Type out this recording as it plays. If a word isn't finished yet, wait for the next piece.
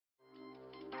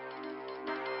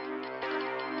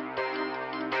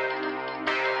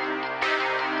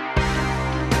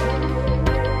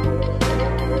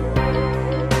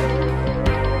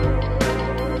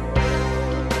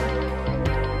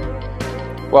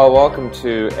Well, welcome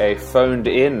to a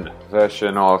phoned-in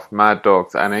version of Mad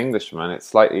Dogs and Englishmen. It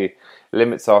slightly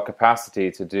limits our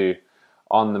capacity to do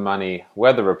on-the-money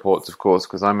weather reports, of course,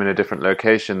 because I'm in a different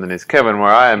location than is Kevin.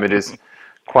 Where I am, it is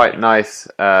quite nice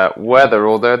weather,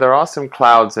 although there are some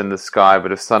clouds in the sky,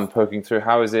 but a sun poking through.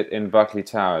 How is it in Buckley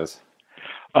Towers?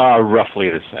 Roughly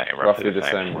the same. Roughly the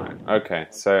same way. Okay,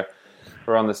 so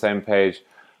we're on the same page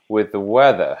with the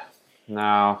weather.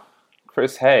 Now,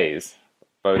 Chris Hayes,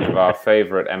 both of our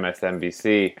favorite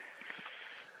MSNBC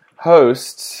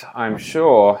hosts, I'm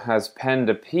sure, has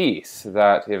penned a piece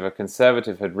that, if a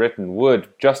conservative had written, would,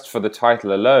 just for the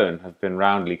title alone, have been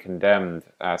roundly condemned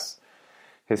as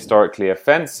historically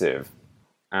offensive.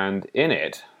 And in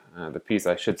it, the piece,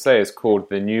 I should say, is called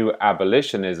The New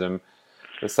Abolitionism.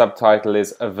 The subtitle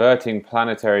is Averting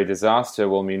Planetary Disaster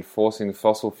Will Mean Forcing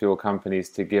Fossil Fuel Companies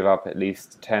to Give Up at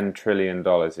Least $10 trillion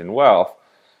in Wealth.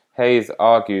 Hayes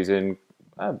argues in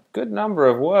a good number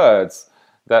of words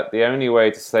that the only way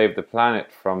to save the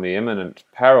planet from the imminent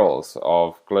perils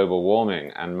of global warming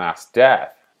and mass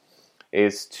death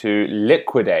is to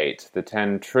liquidate the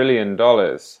 $10 trillion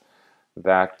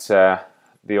that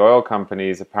the oil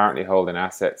companies apparently hold in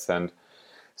assets and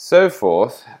so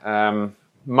forth,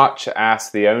 much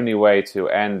as the only way to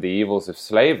end the evils of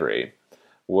slavery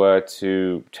were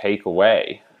to take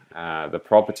away the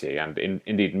property and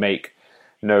indeed make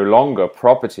no longer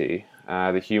property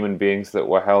the human beings that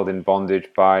were held in bondage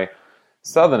by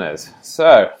Southerners.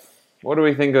 So, what do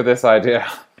we think of this idea?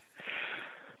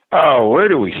 Oh, where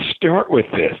do we start with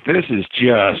this? This is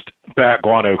just bat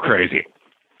guano crazy.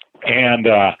 And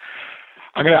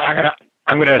I'm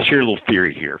gonna share a little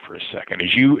theory here for a second.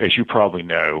 As you probably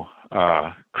know,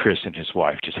 Chris and his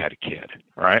wife just had a kid,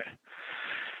 right?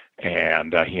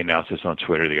 And he announced this on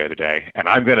Twitter the other day. And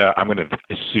I'm gonna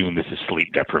assume this is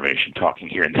sleep deprivation talking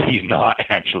here, and he's not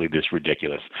actually this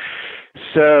ridiculous.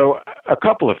 So a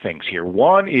couple of things here.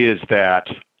 One is that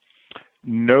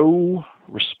no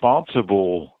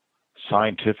responsible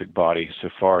scientific body, so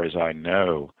far as I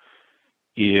know,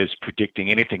 is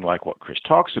predicting anything like what Chris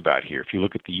talks about here. If you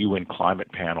look at the UN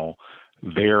Climate Panel,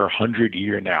 their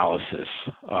 100-year analysis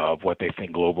of what they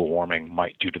think global warming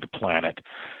might do to the planet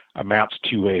amounts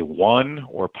to a 1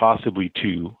 or possibly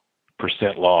 2%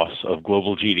 loss of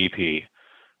global GDP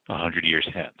 100 years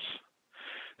hence.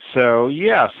 So,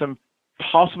 yeah, some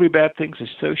possibly bad things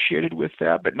associated with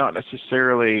that, but not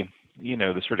necessarily,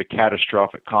 the sort of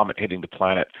catastrophic comet hitting the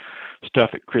planet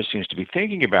stuff that Chris seems to be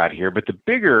thinking about here. But the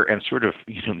bigger and sort of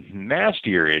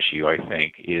nastier issue, I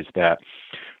think, is that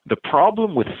the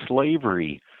problem with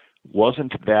slavery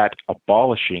wasn't that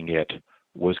abolishing it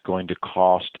was going to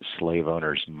cost slave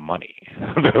owners money.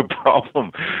 The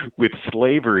problem with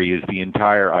slavery is the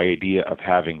entire idea of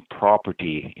having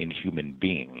property in human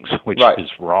beings, which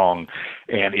is wrong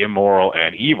and immoral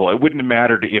and evil. It wouldn't have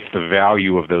mattered if the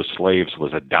value of those slaves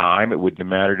was a dime. It wouldn't have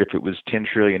mattered if it was $10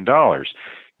 trillion.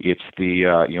 It's the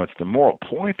it's the moral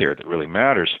point there that really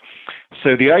matters.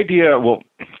 So the idea,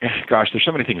 there's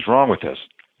so many things wrong with this.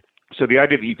 So the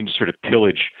idea that you can just sort of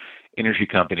pillage energy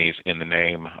companies in the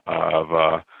name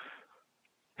of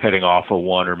heading off a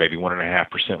 1 or maybe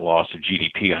 1.5% loss of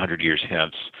GDP 100 years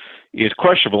hence is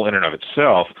questionable in and of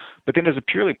itself. But then as a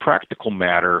purely practical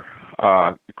matter,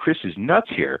 Chris is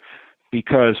nuts here,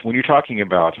 because when you're talking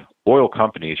about oil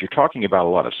companies, you're talking about a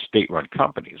lot of state-run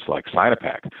companies like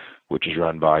Sinopec, which is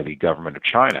run by the government of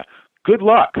China. Good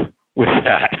luck with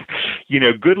that.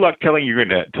 Good luck telling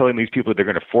these people that they're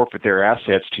going to forfeit their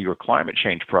assets to your climate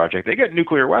change project. They got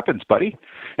nuclear weapons, buddy.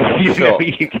 You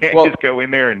can't just go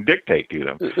in there and dictate to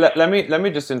them. Let me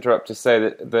just interrupt to say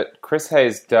that Chris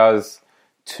Hayes does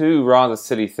two rather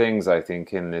silly things, I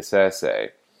think, in this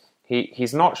essay.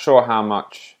 He's not sure how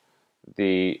much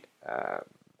the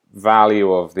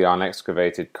value of the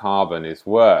unexcavated carbon is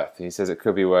worth. He says it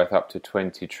could be worth up to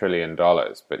 $20 trillion,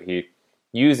 but he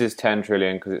uses 10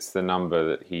 trillion because it's the number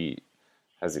that he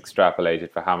has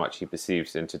extrapolated for how much he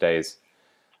perceives in today's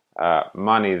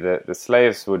money that the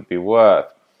slaves would be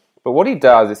worth. But what he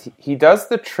does is he does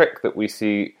the trick that we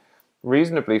see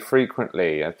reasonably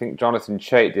frequently. I think Jonathan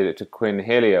Chait did it to Quinn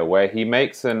Hillier, where he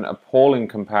makes an appalling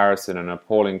comparison, an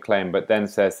appalling claim, but then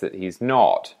says that he's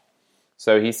not.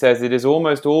 So he says it is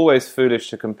almost always foolish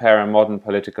to compare a modern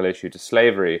political issue to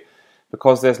slavery,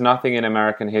 because there's nothing in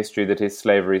American history that is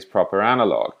slavery's proper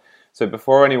analog. So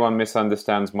before anyone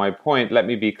misunderstands my point, let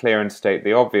me be clear and state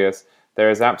the obvious. There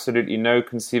is absolutely no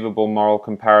conceivable moral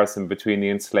comparison between the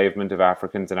enslavement of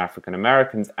Africans and African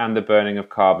Americans and the burning of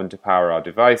carbon to power our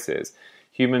devices.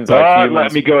 humans are humans.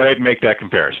 Let me go ahead and make that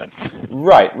comparison.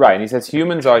 Right. And he says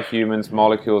humans are humans,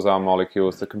 molecules are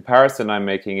molecules. The comparison I'm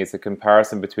making is a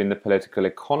comparison between the political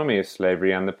economy of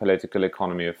slavery and the political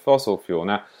economy of fossil fuel.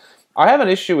 Now, I have an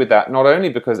issue with that, not only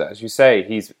because, as you say,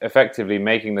 he's effectively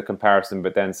making the comparison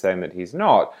but then saying that he's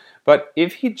not, but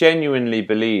if he genuinely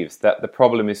believes that the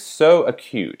problem is so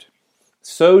acute,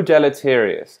 so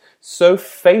deleterious, so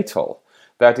fatal,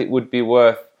 that it would be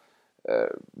worth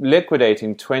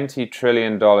liquidating $20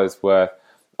 trillion worth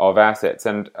of assets,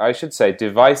 and I should say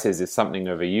devices is something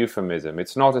of a euphemism.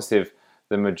 It's not as if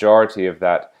the majority of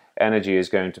that energy is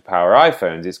going to power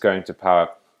iPhones, it's going to power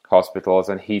hospitals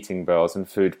and heating bills and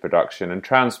food production and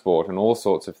transport and all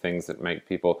sorts of things that make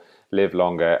people live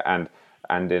longer and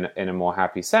in a more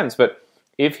happy sense. But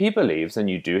if he believes, and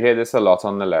you do hear this a lot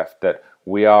on the left, that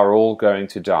we are all going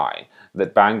to die,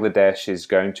 that Bangladesh is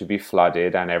going to be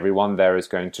flooded and everyone there is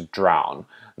going to drown,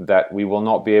 that we will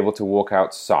not be able to walk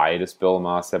outside, as Bill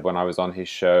Maher said when I was on his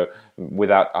show,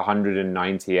 without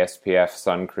 190 SPF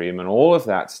sun cream and all of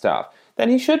that stuff, then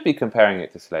he should be comparing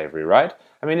it to slavery, right?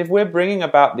 I mean, if we're bringing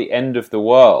about the end of the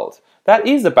world, that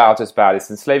is about as bad as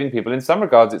enslaving people. In some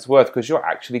regards, it's worse because you're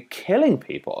actually killing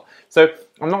people. So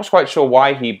I'm not quite sure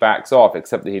why he backs off,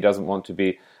 except that he doesn't want to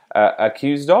be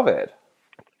accused of it.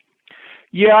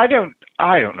 Yeah, I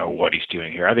don't know what he's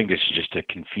doing here. I think this is just a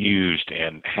confused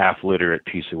and half-literate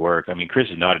piece of work. I mean, Chris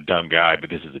is not a dumb guy, but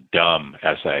this is a dumb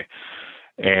essay.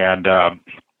 And,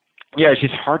 yeah, it's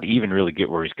just hard to even really get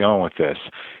where he's going with this.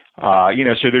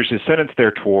 So there's a sentence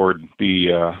there toward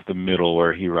the middle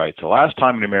where he writes, the last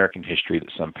time in American history that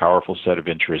some powerful set of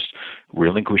interests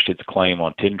relinquished its claim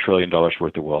on $10 trillion worth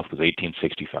of wealth was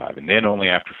 1865, and then only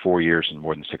after 4 years and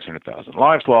more than 600,000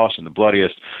 lives lost in the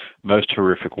bloodiest, most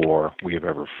horrific war we have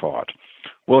ever fought.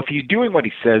 Well, if he's doing what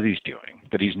he says he's doing,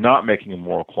 that he's not making a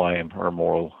moral claim or a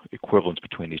moral equivalence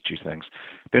between these two things,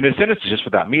 then his sentence is just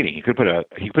without meaning. He could have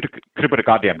put a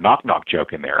goddamn knock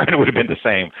joke in there, and it would have been the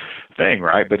same thing,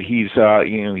 right? But he's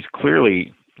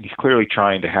clearly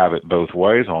trying to have it both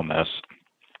ways on this.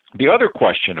 The other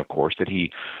question, of course, that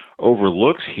he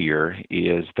overlooks here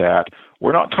is that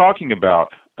we're not talking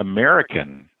about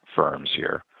American firms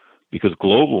here, because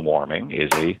global warming is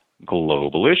a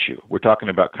global issue. We're talking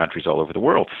about countries all over the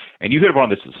world. And you hit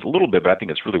upon this a little bit, but I think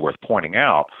it's really worth pointing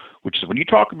out, which is when you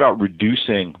talk about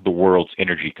reducing the world's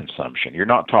energy consumption, you're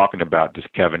not talking about does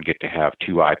Kevin get to have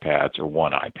 2 iPads or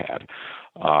 1 iPad?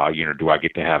 Do I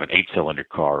get to have an 8-cylinder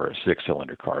car or a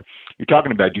 6-cylinder car? You're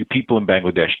talking about, do people in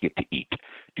Bangladesh get to eat?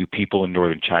 Do people in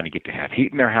northern China get to have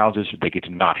heat in their houses, or they get to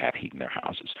not have heat in their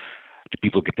houses? Do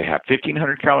people get to have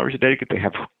 1,500 calories a day? Get to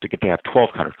have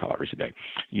 1,200 calories a day?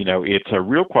 It's a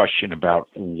real question about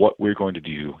what we're going to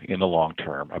do in the long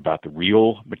term about the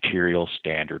real material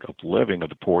standard of living of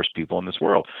the poorest people in this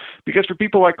world. Because for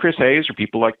people like Chris Hayes or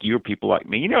people like you or people like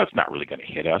me, it's not really going to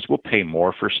hit us. We'll pay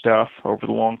more for stuff over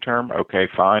the long term. Okay,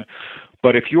 fine.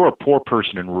 But if you're a poor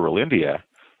person in rural India,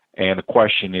 and the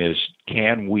question is,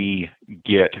 can we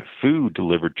get food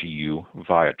delivered to you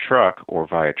via truck or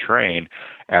via train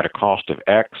at a cost of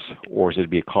X, or is it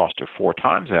be a cost of 4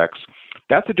 times X?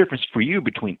 That's the difference for you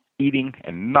between eating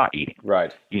and not eating.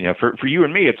 Right. For you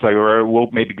and me, it's like,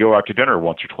 we'll maybe go out to dinner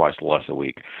once or twice less a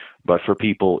week. But for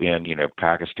people in,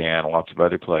 Pakistan and lots of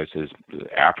other places,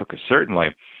 Africa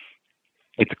certainly,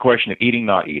 it's a question of eating,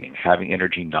 not eating, having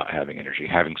energy, not having energy,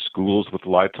 having schools with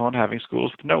lights on, having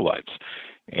schools with no lights.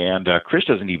 And Chris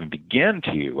doesn't even begin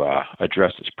to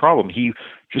address this problem. He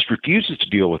just refuses to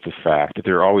deal with the fact that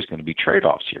there are always going to be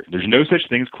trade-offs here. There's no such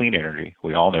thing as clean energy.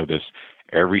 We all know this.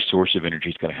 Every source of energy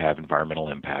is going to have environmental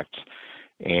impacts.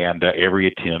 And every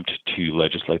attempt to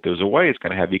legislate those away is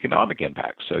going to have economic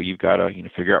impacts. So you've got to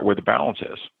figure out where the balance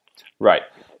is. Right.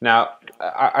 Now,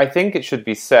 I think it should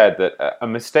be said that a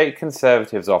mistake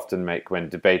conservatives often make when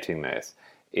debating this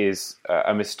is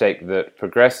a mistake that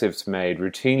progressives made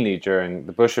routinely during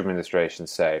the Bush administration,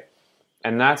 say,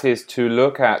 and that is to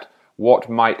look at what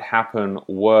might happen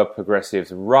were progressives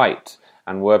right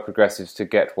and were progressives to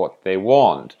get what they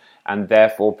want, and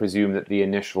therefore presume that the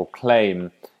initial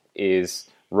claim is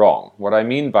wrong. What I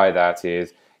mean by that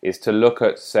is to look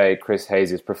at, say, Chris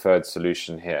Hayes' preferred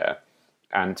solution here,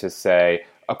 and to say,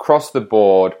 across the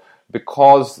board,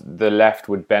 because the left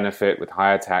would benefit with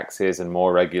higher taxes and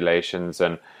more regulations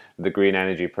and the green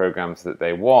energy programs that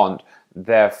they want,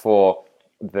 therefore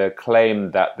the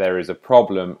claim that there is a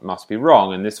problem must be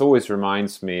wrong. And this always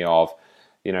reminds me of,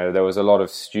 there was a lot of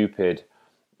stupid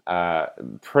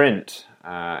print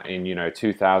in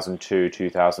 2002,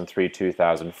 2003,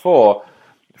 2004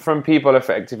 from people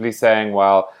effectively saying,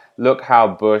 well, look how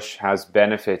Bush has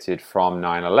benefited from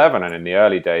 9/11. And in the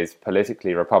early days,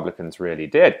 politically, Republicans really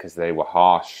did, because they were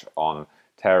harsh on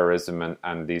terrorism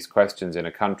and these questions in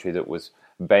a country that was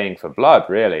baying for blood,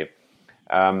 really.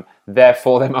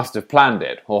 Therefore, they must have planned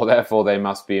it, or therefore they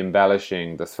must be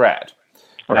embellishing the threat.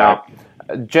 Right. Now,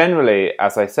 generally,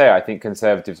 as I say, I think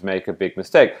conservatives make a big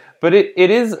mistake. But it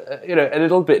is, a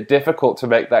little bit difficult to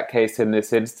make that case in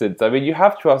this instance. I mean, you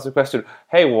have to ask the question,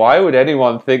 hey, why would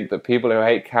anyone think that people who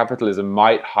hate capitalism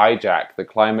might hijack the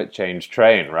climate change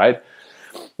train, right?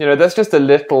 That's just a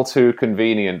little too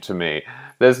convenient to me.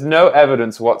 There's no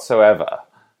evidence whatsoever.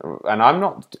 And I'm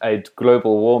not a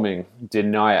global warming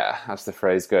denier, as the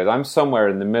phrase goes. I'm somewhere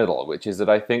in the middle, which is that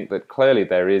I think that clearly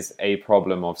there is a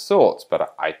problem of sorts,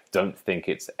 but I don't think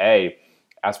it's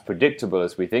as predictable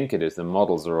as we think it is. The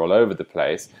models are all over the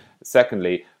place.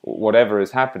 Secondly, whatever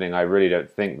is happening, I really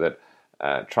don't think that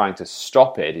trying to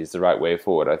stop it is the right way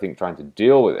forward. I think trying to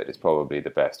deal with it is probably the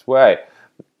best way.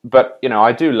 But,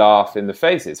 I do laugh in the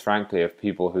faces, frankly, of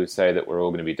people who say that we're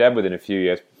all going to be dead within a few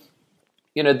years.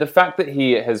 The fact that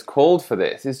he has called for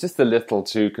this is just a little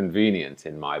too convenient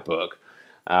in my book,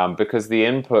 because the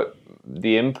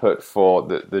input for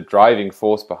the driving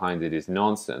force behind it is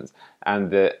nonsense,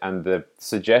 and the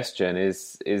suggestion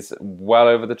is well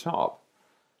over the top.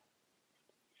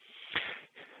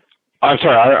 I'm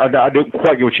sorry, I don't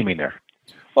quite get what you mean there.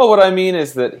 Well, what I mean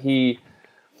is that he,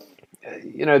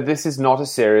 this is not a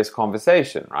serious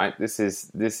conversation, right? This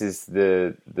is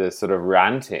the sort of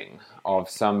ranting of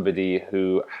somebody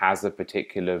who has a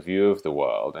particular view of the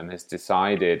world and has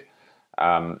decided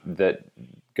that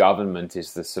government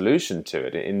is the solution to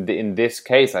it. In this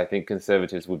case, I think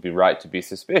conservatives would be right to be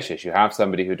suspicious. You have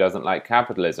somebody who doesn't like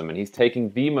capitalism, and he's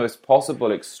taking the most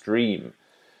possibly extreme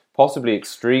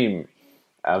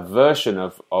version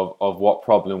of what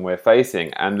problem we're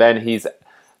facing, and then he's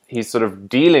sort of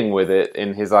dealing with it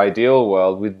in his ideal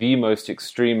world with the most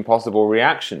extreme possible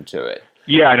reaction to it.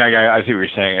 Yeah, and I see what you're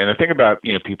saying. And the thing about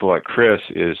people like Chris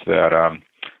is that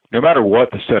no matter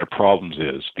what the set of problems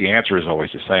is, the answer is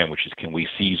always the same, which is, can we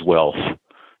seize wealth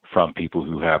from people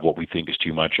who have what we think is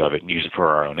too much of it and use it for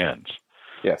our own ends?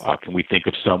 Yes. Can we think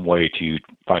of some way to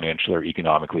financially or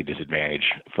economically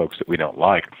disadvantage folks that we don't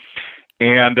like?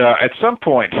 And at some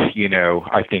point,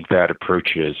 I think that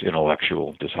approaches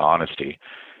intellectual dishonesty.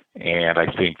 And I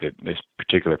think that this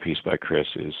particular piece by Chris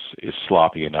is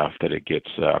sloppy enough that it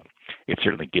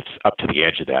certainly gets up to the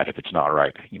edge of that. If it's not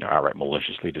outright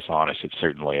maliciously dishonest, it's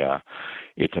certainly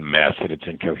it's a mess and it's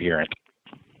incoherent.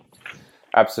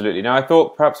 Absolutely. Now, I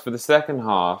thought perhaps for the second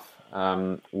half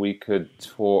we could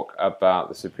talk about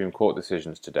the Supreme Court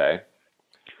decisions today.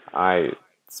 I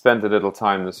spent a little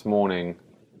time this morning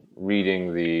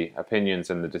reading the opinions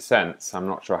and the dissents. I'm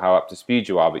not sure how up to speed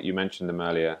you are, but you mentioned them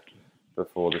earlier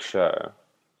before the show.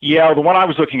 Yeah, the one I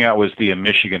was looking at was the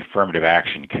Michigan affirmative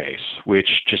action case,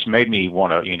 which just made me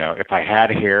want to, if I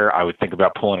had hair, I would think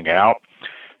about pulling it out,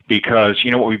 because,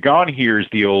 what we've gone here is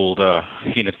the old,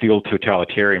 it's the old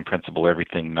totalitarian principle,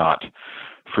 everything not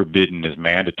forbidden is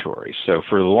mandatory. So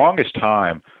for the longest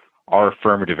time, our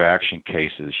affirmative action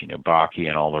cases, Bakke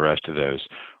and all the rest of those,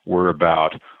 were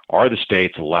about, are the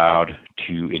states allowed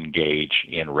to engage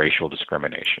in racial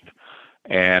discrimination?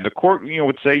 And the court,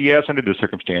 would say yes under this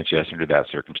circumstance, yes under that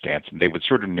circumstance, and they would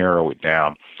sort of narrow it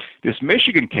down. This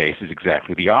Michigan case is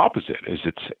exactly the opposite.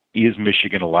 Is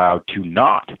Michigan allowed to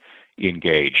not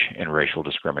engage in racial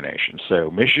discrimination?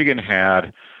 So Michigan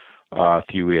had,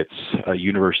 through its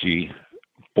University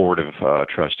Board of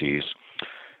Trustees,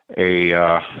 a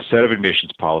set of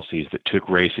admissions policies that took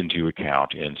race into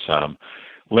account in some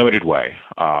limited way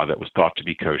that was thought to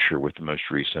be kosher with the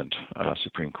most recent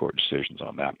Supreme Court decisions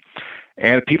on that.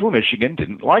 And the people of Michigan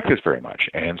didn't like this very much,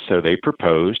 and so they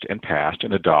proposed and passed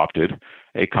and adopted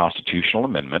a constitutional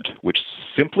amendment which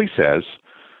simply says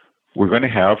we're going to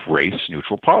have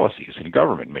race-neutral policies in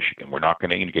government in Michigan. We're not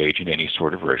going to engage in any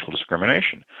sort of racial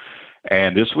discrimination.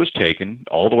 And this was taken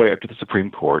all the way up to the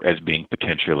Supreme Court as being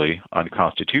potentially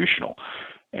unconstitutional.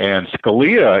 And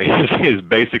Scalia is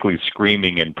basically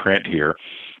screaming in print here,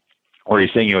 or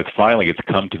he's saying, it's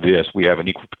come to this. We have an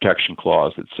equal protection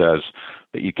clause that says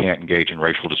that you can't engage in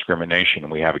racial discrimination,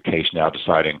 and we have a case now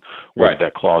deciding whether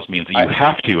that clause means that you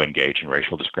have to engage in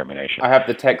racial discrimination. I have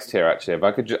the text here, actually. If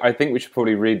I think we should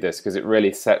probably read this because it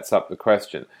really sets up the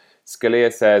question.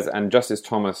 Scalia says, and Justice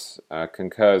Thomas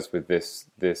concurs with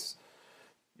this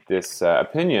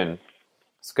opinion.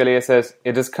 Scalia says,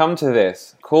 "It has come to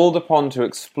this, called upon to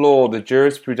explore the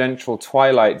jurisprudential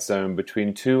twilight zone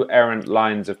between two errant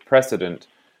lines of precedent,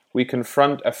 we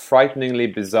confront a frighteningly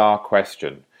bizarre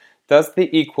question. does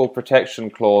the Equal Protection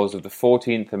Clause of the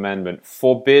 14th Amendment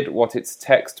forbid what its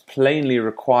text plainly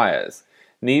requires?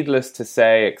 Needless to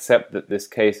say, except that this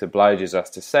case obliges us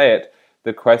to say it,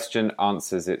 the question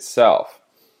answers itself.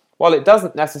 While it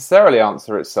doesn't necessarily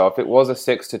answer itself, it was a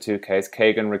 6-2 case.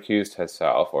 Kagan recused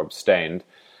herself, or abstained,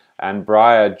 and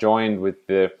Breyer joined with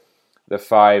the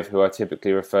five who are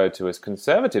typically referred to as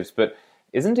conservatives. But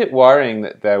isn't it worrying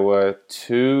that there were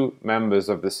two members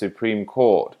of the Supreme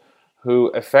Court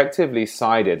who effectively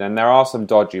sided, and there are some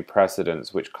dodgy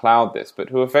precedents which cloud this, but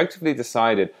who effectively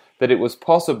decided that it was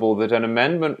possible that an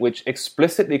amendment which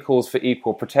explicitly calls for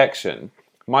equal protection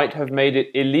might have made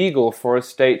it illegal for a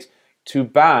state to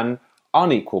ban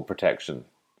unequal protection?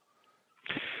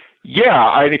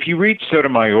 Yeah, if you read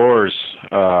Sotomayor's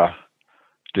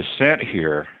dissent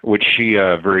here, which she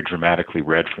very dramatically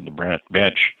read from the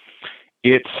bench,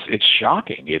 it's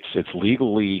shocking. It's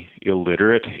legally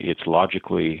illiterate. It's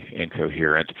logically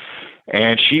incoherent,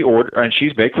 and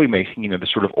she's basically making the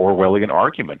sort of Orwellian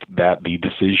argument that the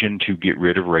decision to get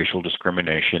rid of racial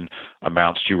discrimination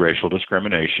amounts to racial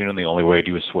discrimination, and the only way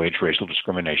to assuage racial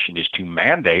discrimination is to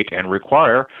mandate and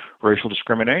require racial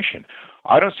discrimination.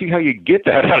 I don't see how you get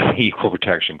that out of the Equal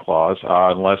Protection Clause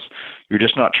unless you're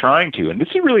just not trying to, and this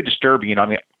is really disturbing. I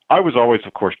mean, I was always,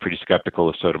 of course, pretty skeptical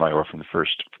of Sotomayor from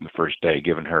the first day,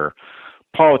 given her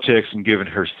politics and given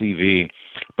her CV.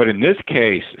 But in this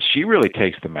case, she really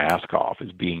takes the mask off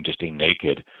as being just a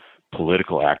naked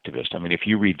political activist. I mean, if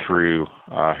you read through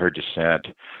her dissent,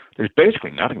 there's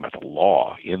basically nothing about the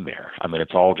law in there. I mean,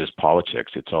 it's all just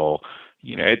politics. It's all,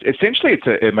 essentially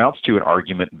it amounts to an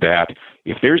argument that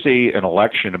if there's an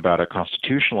election about a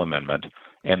constitutional amendment,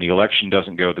 and the election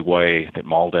doesn't go the way that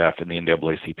MALDEF and the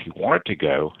NAACP want it to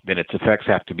go, then its effects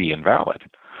have to be invalid.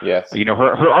 Yes.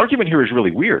 Her argument here is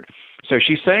really weird. So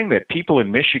she's saying that people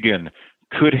in Michigan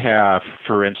could have,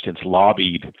 for instance,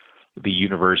 lobbied the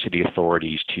university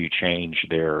authorities to change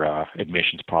their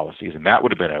admissions policies, and that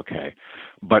would have been okay.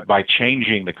 But by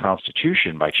changing the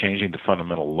Constitution, by changing the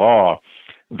fundamental law,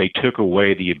 they took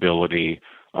away the ability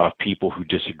of people who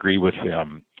disagree with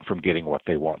them from getting what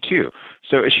they want to.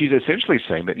 So she's essentially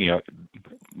saying that,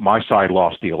 my side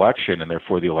lost the election and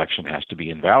therefore the election has to be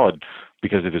invalid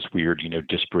because of this weird,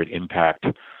 disparate impact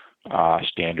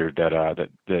standard that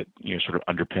sort of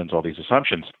underpins all these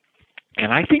assumptions.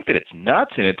 And I think that it's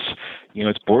nuts and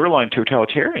it's borderline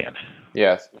totalitarian.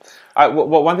 Yes.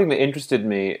 One thing that interested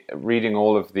me reading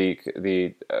all of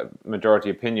the majority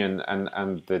opinion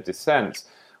and the dissents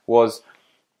was,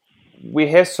 we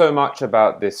hear so much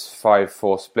about this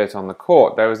 5-4 split on the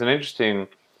court. There was an interesting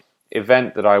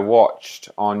event that I watched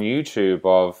on YouTube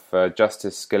of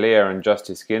Justice Scalia and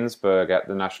Justice Ginsburg at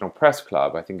the National Press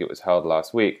Club. I think it was held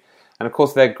last week. And of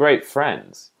course, they're great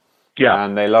friends. Yeah.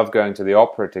 And they love going to the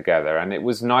opera together. And it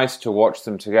was nice to watch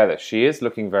them together. She is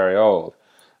looking very old,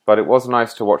 but it was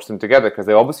nice to watch them together because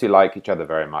they obviously like each other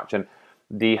very much. And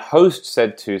the host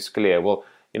said to Scalia, well,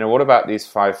 what about these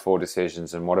 5-4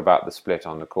 decisions and what about the split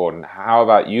on the court? And how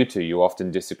about you two? You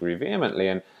often disagree vehemently.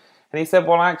 And he said,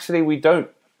 well, actually, we don't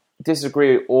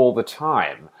disagree all the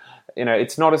time.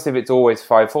 It's not as if it's always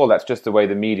 5-4. That's just the way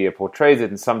the media portrays it.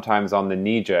 And sometimes on the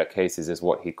knee-jerk cases is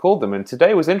what he called them. And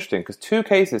today was interesting because two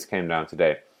cases came down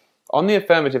today. On the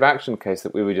affirmative action case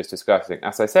that we were just discussing,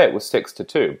 as I say, it was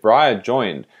 6-2. Breyer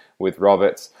joined with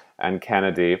Roberts and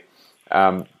Kennedy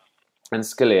and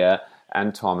Scalia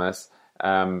and Thomas.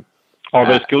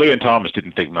 Although Scalia and Thomas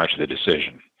didn't think much of the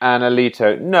decision. And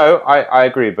Alito, no, I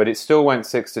agree, but it still went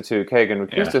 6-2. Kagan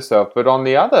recused herself. But on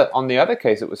the other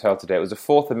case that was held today, it was a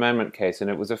Fourth Amendment case, and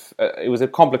it was a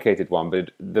complicated one.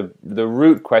 But the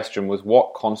root question was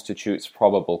what constitutes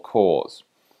probable cause,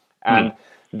 and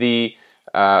the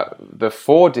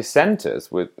four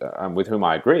dissenters with whom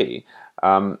I agree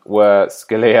were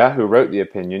Scalia, who wrote the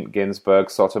opinion, Ginsburg,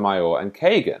 Sotomayor, and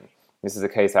Kagan. This is a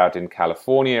case out in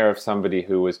California of somebody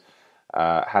who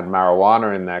had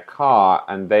marijuana in their car,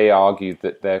 and they argued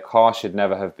that their car should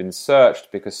never have been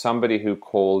searched because somebody who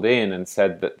called in and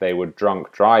said that they were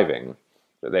drunk driving,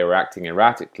 that they were acting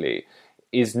erratically,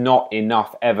 is not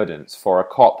enough evidence for a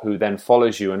cop who then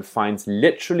follows you and finds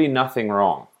literally nothing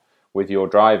wrong with your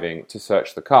driving to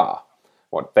search the car.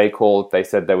 What they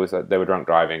said they were drunk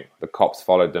driving. The cops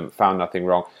followed them, found nothing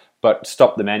wrong, but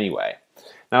stopped them anyway.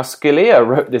 Now, Scalia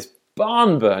wrote this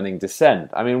barn-burning dissent.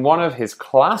 I mean, one of his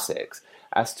classics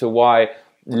as to why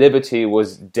liberty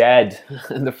was dead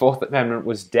and the Fourth Amendment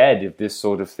was dead if this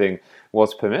sort of thing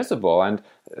was permissible. And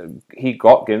he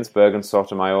got Ginsburg and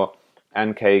Sotomayor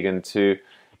and Kagan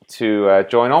to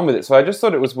join on with it. So I just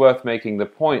thought it was worth making the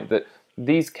point that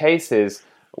these cases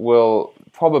will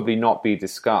probably not be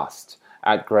discussed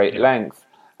at great length,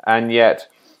 and yet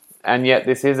And yet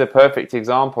this is a perfect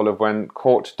example of when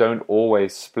courts don't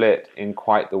always split in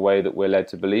quite the way that we're led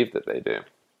to believe that they do.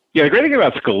 Yeah, the great thing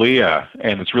about Scalia,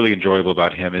 and what's really enjoyable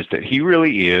about him, is that he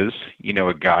really is,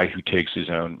 a guy who takes his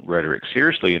own rhetoric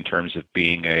seriously in terms of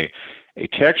being a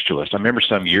textualist. I remember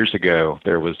some years ago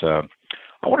there was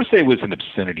I want to say it was an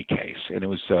obscenity case, and it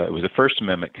was a First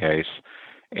Amendment case,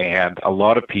 and a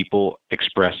lot of people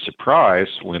expressed surprise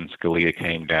when Scalia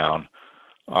came down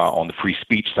on the free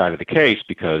speech side of the case,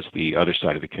 because the other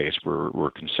side of the case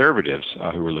were conservatives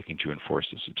who were looking to enforce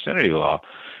this obscenity law.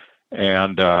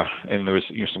 And there was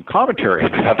some commentary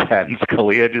about that, and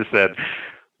Scalia just said,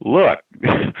 "Look,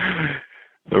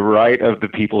 the right of the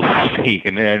people to speak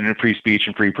and free speech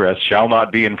and free press shall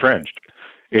not be infringed.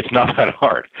 It's not that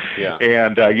hard." Yeah.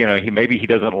 And he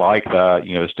doesn't like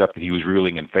the stuff that he was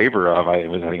ruling in favor of. I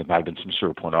think it might have been some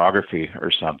sort of pornography or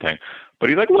something. But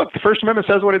he's like, look, the First Amendment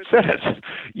says what it says,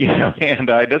 and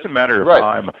it doesn't matter if Right.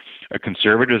 I'm a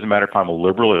conservative, it doesn't matter if I'm a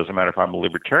liberal, it doesn't matter if I'm a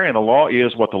libertarian. The law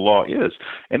is what the law is.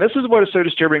 And this is what is so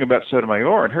disturbing about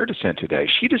Sotomayor and her dissent today.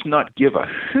 She does not give a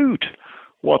hoot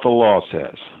what the law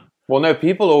says. Well, no,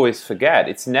 people always forget.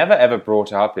 It's never ever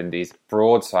brought up in these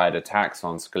broadside attacks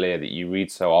on Scalia that you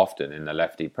read so often in the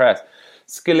lefty press.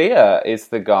 Scalia is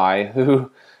the guy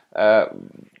who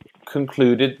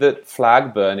concluded that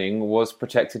flag burning was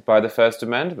protected by the First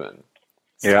Amendment.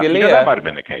 Scalia, that might have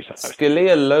been the case.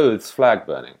 Scalia loathes flag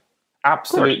burning,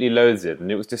 absolutely loathes it, and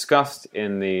it was discussed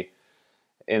in the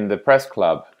press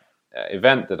club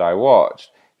event that I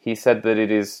watched. He said that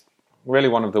it is really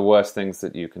one of the worst things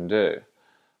that you can do,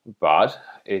 but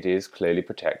it is clearly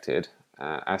protected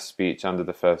as speech under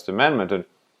the First Amendment. And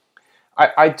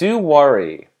I do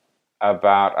worry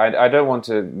about, I don't want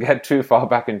to get too far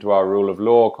back into our rule of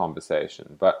law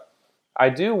conversation, but I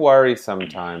do worry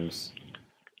sometimes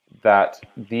that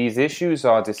these issues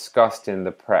are discussed in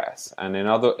the press, and in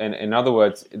other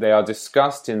words, they are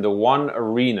discussed in the one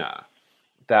arena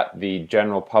that the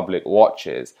general public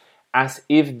watches, as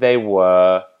if they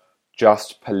were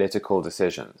just political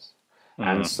decisions.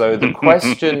 And so the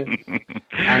question,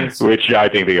 which I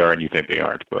think they are, and you think they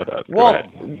aren't. But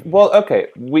well, okay.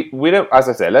 We don't. As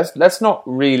I say, let's not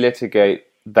relitigate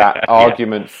that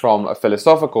argument from a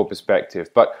philosophical perspective.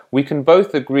 But we can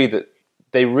both agree that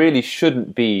they really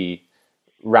shouldn't be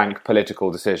rank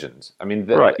political decisions. I mean,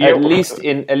 at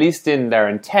least in their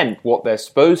intent, what they're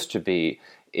supposed to be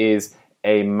is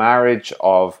a marriage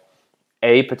of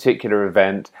a particular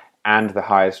event and the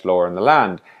highest law in the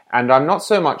land. And I'm not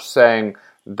so much saying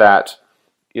that,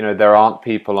 there aren't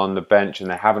people on the bench, and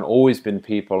there haven't always been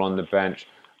people on the bench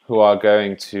who are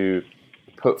going to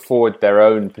put forward their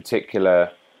own particular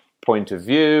point of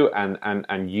view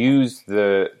and use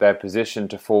their position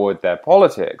to forward their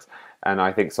politics. And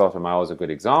I think Sotomayor is a good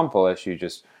example, as you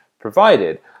just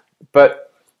provided.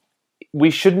 But we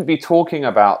shouldn't be talking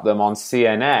about them on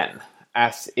CNN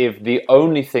as if the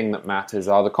only thing that matters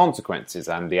are the consequences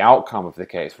and the outcome of the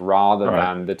case rather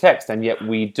than the text, and yet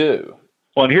we do.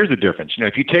 Well, and here's the difference.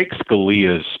 If you take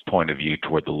Scalia's point of view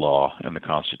toward the law and the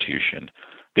Constitution,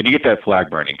 then you get that flag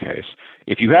burning case.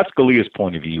 If you have Scalia's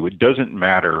point of view, it doesn't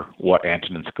matter what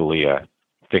Antonin Scalia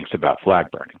thinks about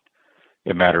flag burning.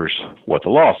 It matters what the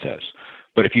law says.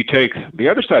 But if you take the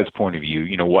other side's point of view,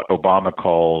 what Obama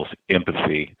calls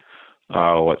empathy,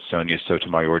 what Sonia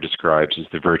Sotomayor describes as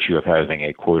the virtue of having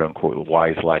a quote-unquote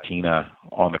wise Latina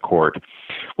on the court,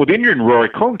 well, then you're in Rory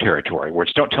Cohn territory, where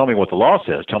it's don't tell me what the law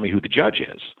says, tell me who the judge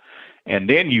is. And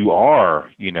then you are,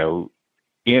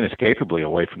 inescapably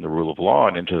away from the rule of law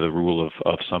and into the rule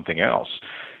of something else.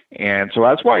 And so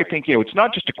that's why I think, it's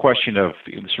not just a question of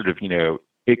sort of,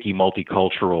 icky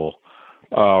multicultural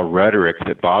rhetoric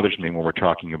that bothers me when we're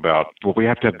talking about, well, we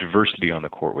have to have diversity on the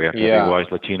court. We have to have a wise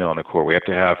Latino on the court. We have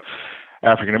to have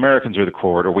African Americans on the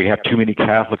court, or we have too many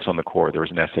Catholics on the court. There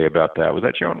was an essay about that. Was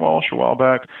that Joan Walsh a while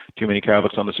back? Too many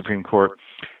Catholics on the Supreme Court.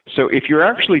 So if you're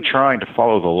actually trying to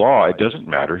follow the law, it doesn't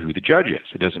matter who the judge is.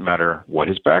 It doesn't matter what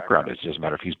his background is. It doesn't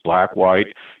matter if he's black,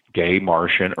 white, gay,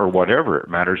 Martian, or whatever. It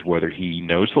matters whether he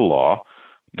knows the law,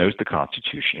 knows the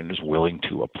Constitution, and is willing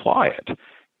to apply it.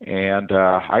 And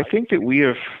I think that we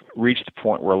have reached the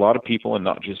point where a lot of people, and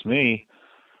not just me,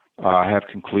 have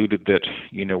concluded that,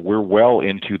 we're well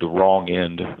into the wrong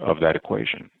end of that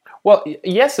equation. Well,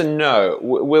 yes and no.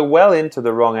 We're well into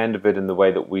the wrong end of it in the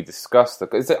way that we discuss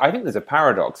I think there's a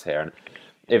paradox here. And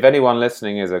if anyone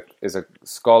listening is a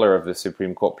scholar of the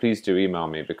Supreme Court, please do email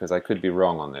me, because I could be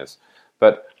wrong on this.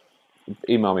 But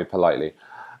email me politely.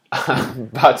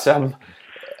 But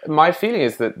my feeling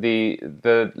is that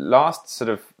the last sort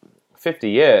of 50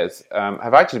 years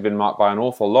have actually been marked by an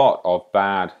awful lot of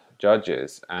bad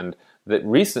judges, and that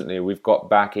recently we've got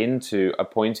back into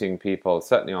appointing people,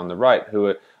 certainly on the right, who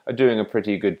are doing a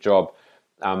pretty good job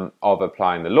of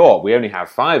applying the law. We only have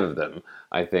 5 of them,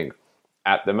 I think,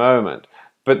 at the moment.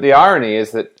 But the irony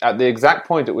is that at the exact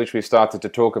point at which we started to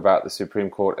talk about the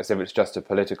Supreme Court as if it's just a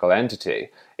political entity,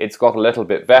 it's got a little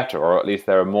bit better, or at least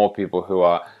there are more people who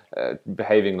are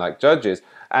behaving like judges.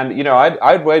 And,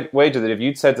 I'd wager that if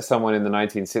you'd said to someone in the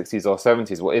 1960s or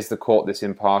 70s, well, is the court this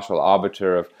impartial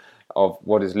arbiter of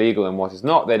what is legal and what is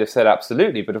not, they'd have said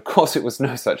absolutely. But of course it was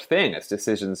no such thing, as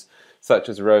decisions such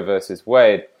as Roe versus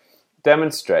Wade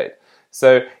demonstrate.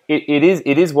 So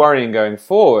it is worrying going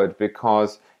forward,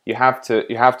 because you have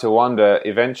to wonder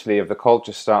eventually, if the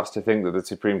culture starts to think that the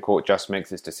Supreme Court just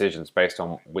makes its decisions based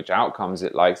on which outcomes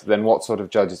it likes, then what sort of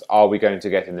judges are we going to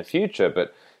get in the future?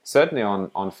 But certainly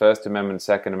on First Amendment,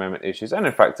 Second Amendment issues, and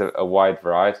in fact a wide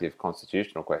variety of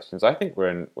constitutional questions, I think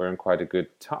we're in quite a good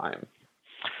time.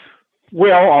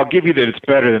 Well, I'll give you that it's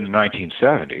better than the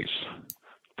 1970s.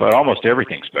 But almost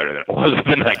everything's better than it was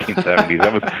in the 1970s.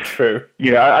 That was true.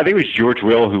 Yeah, I think it was George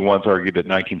Will who once argued that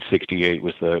 1968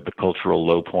 was the cultural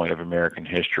low point of American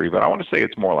history. But I want to say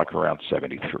it's more like around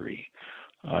 73.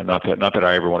 Not that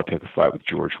I ever want to pick a fight with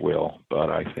George Will,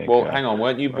 but I think. Well, hang on,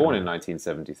 weren't you born in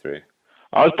 1973?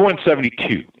 I was born in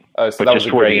 72. Oh, so that was a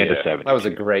great year. That was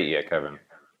a great year, Kevin.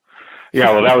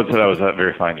 Yeah, well, that was a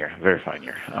very fine year,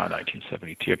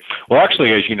 1972. Well,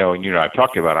 actually, as you know, and I've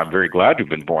talked about, I'm very glad to have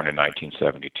been born in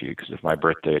 1972, because if my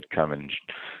birthday had come in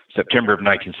September of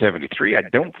 1973, I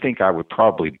don't think I would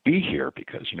probably be here,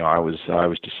 because I was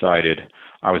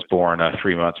born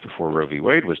 3 months before Roe v.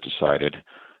 Wade was decided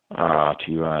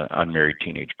to an unmarried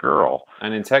teenage girl,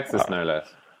 and in Texas, no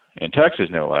less. In Texas,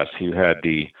 no less, who had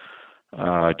the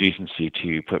decency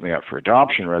to put me up for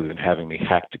adoption rather than having me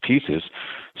hacked to pieces.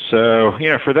 So,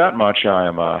 for that much, I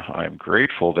am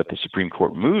grateful that the Supreme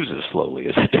Court moves as slowly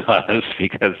as it does,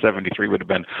 because 73 would have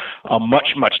been a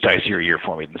much, much dicier year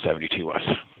for me than 72 was.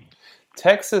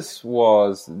 Texas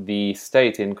was the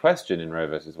state in question in Roe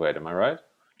versus Wade, am I right?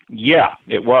 Yeah,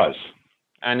 it was.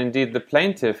 And indeed, the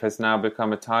plaintiff has now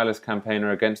become a tireless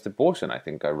campaigner against abortion, I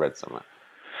think I read somewhere.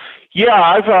 Yeah,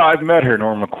 I've met her,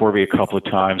 Norma McCorvey, a couple of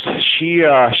times. She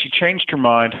changed her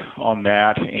mind on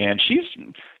that, and she's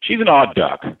an odd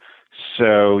duck.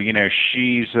 So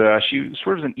she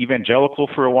sort of an evangelical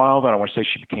for a while. Then I want to say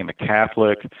she became a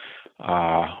Catholic,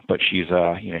 but she's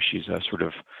a sort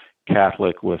of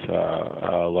Catholic with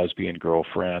a lesbian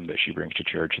girlfriend that she brings to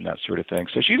church and that sort of thing.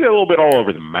 So she's a little bit all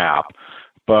over the map.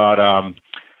 But so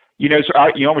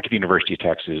I went to the University of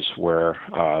Texas, where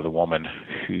the woman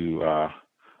who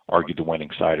argued the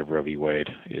winning side of Roe v. Wade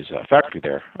is faculty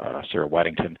there, Sarah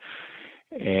Weddington.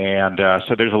 And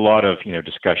so there's a lot of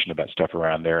discussion about stuff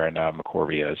around there, and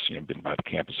McCorvey has been by the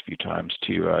campus a few times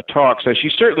to talk. So she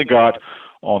certainly got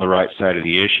on the right side of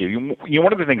the issue.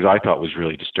 One of the things I thought was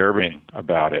really disturbing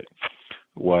about it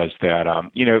was that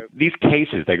these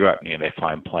cases, they go out and they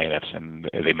find plaintiffs and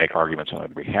they make arguments on their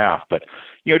behalf, but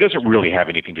it doesn't really have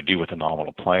anything to do with the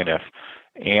nominal plaintiff.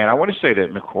 And I want to say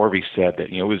that McCorvey said that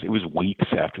it was weeks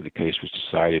after the case was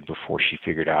decided before she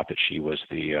figured out that she was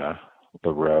the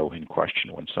Roe in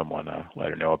question, when someone let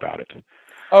her know about it.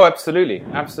 Oh, absolutely.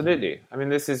 I mean,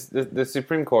 this is the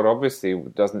Supreme Court obviously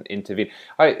doesn't intervene.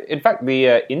 In fact,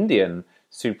 the Indian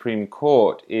Supreme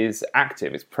Court is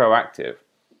active; it's proactive.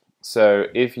 So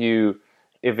if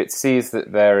it sees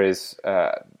that there is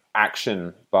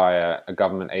action by a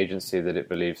government agency that it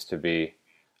believes to be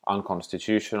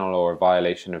unconstitutional or a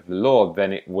violation of the law,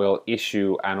 then it will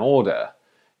issue an order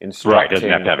instructing... Right, doesn't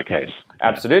have to have a case.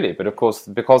 Absolutely, but of course,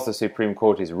 because the Supreme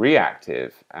Court is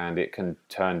reactive and it can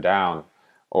turn down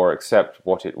or accept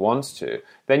what it wants to,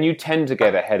 then you tend to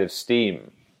get a head of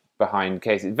steam behind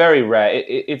cases. Very rare.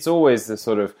 It's always the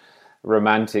sort of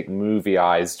romantic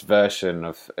movieized version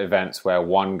of events where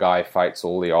one guy fights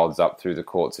all the odds up through the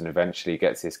courts and eventually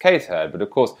gets his case heard. But of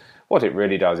course, what it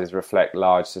really does is reflect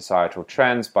large societal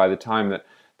trends. By the time that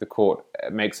the court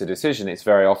makes a decision, it's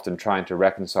very often trying to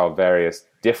reconcile various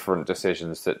different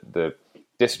decisions that the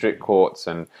district courts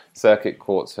and circuit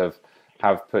courts have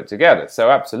put together. So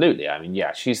absolutely, I mean,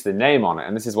 yeah, she's the name on it.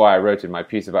 And this is why I wrote in my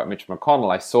piece about Mitch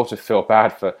McConnell. I sort of feel bad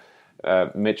for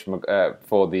Sean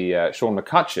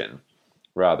McCutcheon,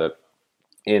 rather,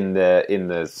 in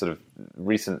the sort of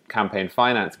recent campaign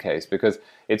finance case, because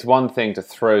it's one thing to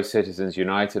throw Citizens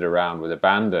United around with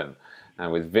abandon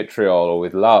and with vitriol or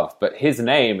with love, but his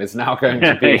name is now going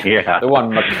to be the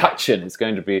one McCutcheon is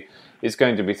going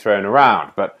to be thrown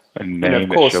around. But a name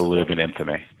that shall live in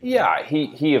infamy. Yeah,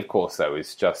 he of course though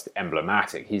is just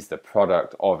emblematic. He's the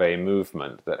product of a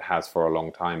movement that has for a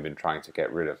long time been trying to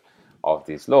get rid of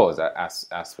these laws,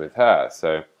 as with her.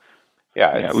 So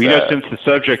Yeah, Yeah. it's Well, since the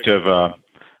subject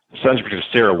of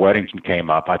Sarah Weddington came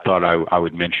up, I thought I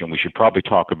would mention we should probably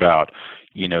talk about,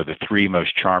 the three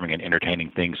most charming and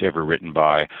entertaining things ever written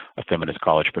by a feminist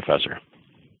college professor.